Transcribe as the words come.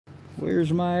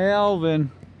Where's my Alvin?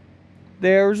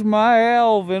 There's my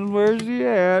Alvin. Where's he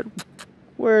at?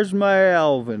 Where's my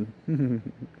Alvin?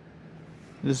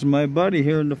 This is my buddy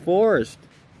here in the forest.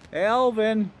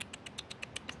 Alvin.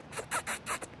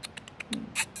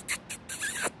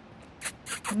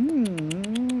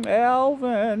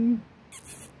 Alvin.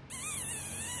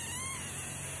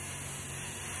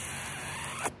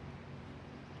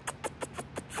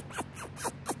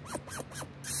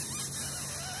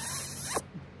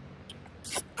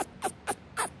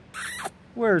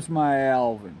 Where's my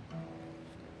Alvin?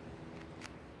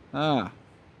 Ah,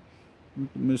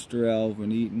 Mr.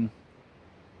 Alvin eating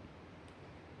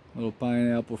a little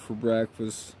pineapple for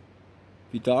breakfast.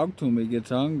 If you talk to him, he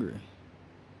gets hungry.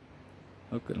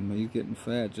 Look at him, he's getting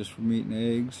fat just from eating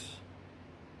eggs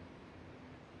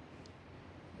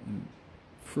and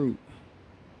fruit.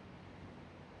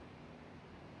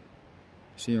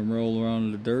 See him roll around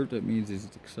in the dirt, that means he's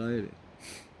excited.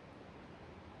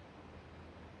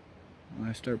 When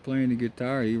I start playing the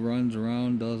guitar, he runs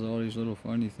around, does all these little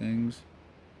funny things.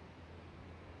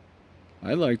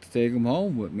 I'd like to take him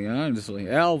home with me, honestly.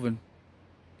 Alvin.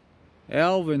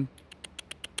 Alvin.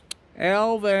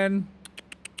 Alvin.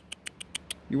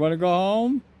 You want to go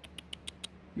home?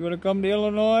 You want to come to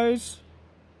Illinois?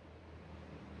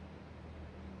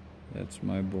 That's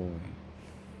my boy.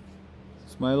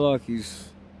 It's my luck he's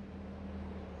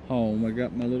home. I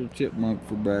got my little chipmunk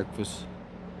for breakfast.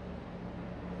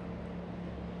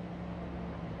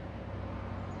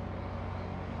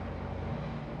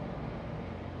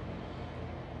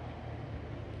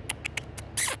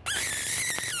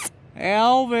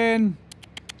 Alvin!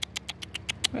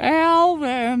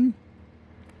 Alvin!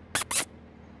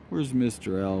 Where's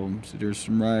Mr. Alvin? See, there's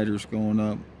some riders going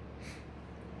up.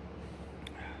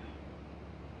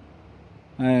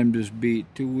 I am just beat.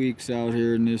 2 weeks out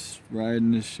here in this,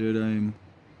 riding this shit. I'm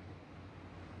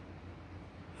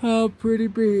pretty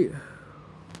beat.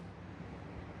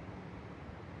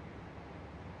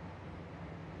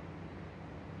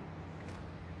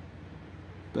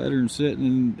 Better than sitting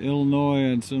in Illinois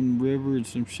on some river in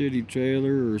some shitty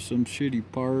trailer or some shitty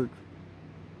park.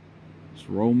 Just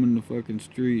roaming the fucking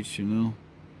streets, you know.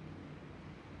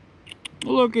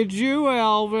 Look at you,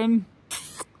 Alvin.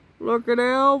 Look at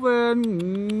Alvin.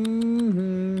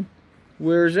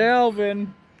 Where's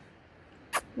Alvin?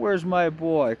 Where's my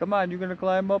boy? Come on, you gonna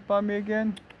climb up on me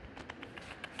again?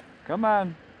 Come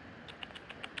on.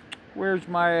 Where's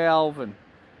my Alvin?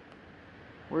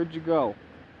 Where'd you go?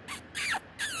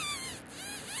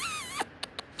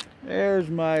 There's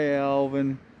my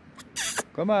Alvin.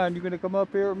 Come on, you gonna come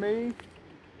up here with me?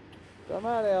 Come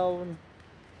on, Alvin.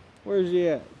 Where's he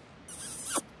at?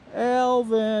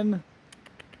 Alvin.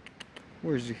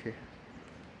 Where's he at?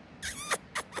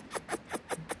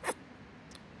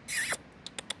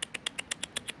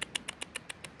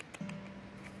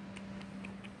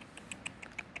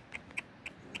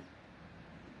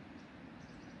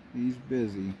 He's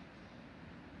busy.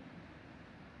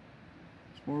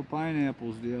 More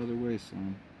pineapples the other way,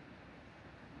 son.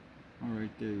 All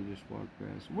right there, you just walk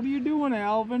past. What are you doing,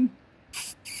 Alvin?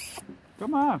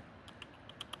 Come on.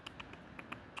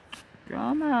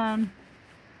 Come on.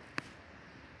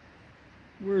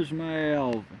 Where's my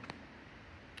Alvin?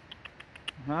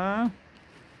 Huh?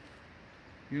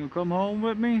 You gonna come home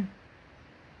with me?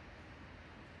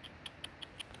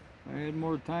 If I had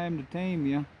more time to tame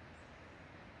you.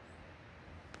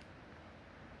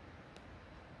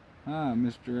 Ah,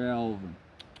 Mr. Alvin.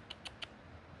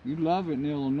 You love it in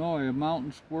Illinois, a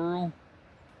mountain squirrel?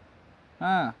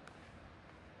 Huh?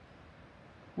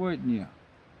 Wouldn't you?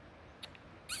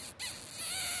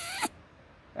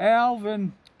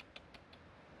 Alvin!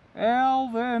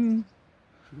 Alvin!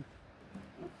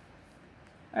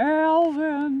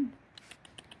 Alvin!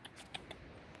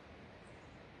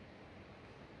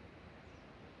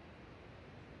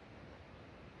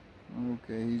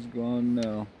 Okay, he's gone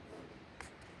now.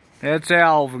 That's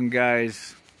Alvin,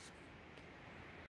 guys.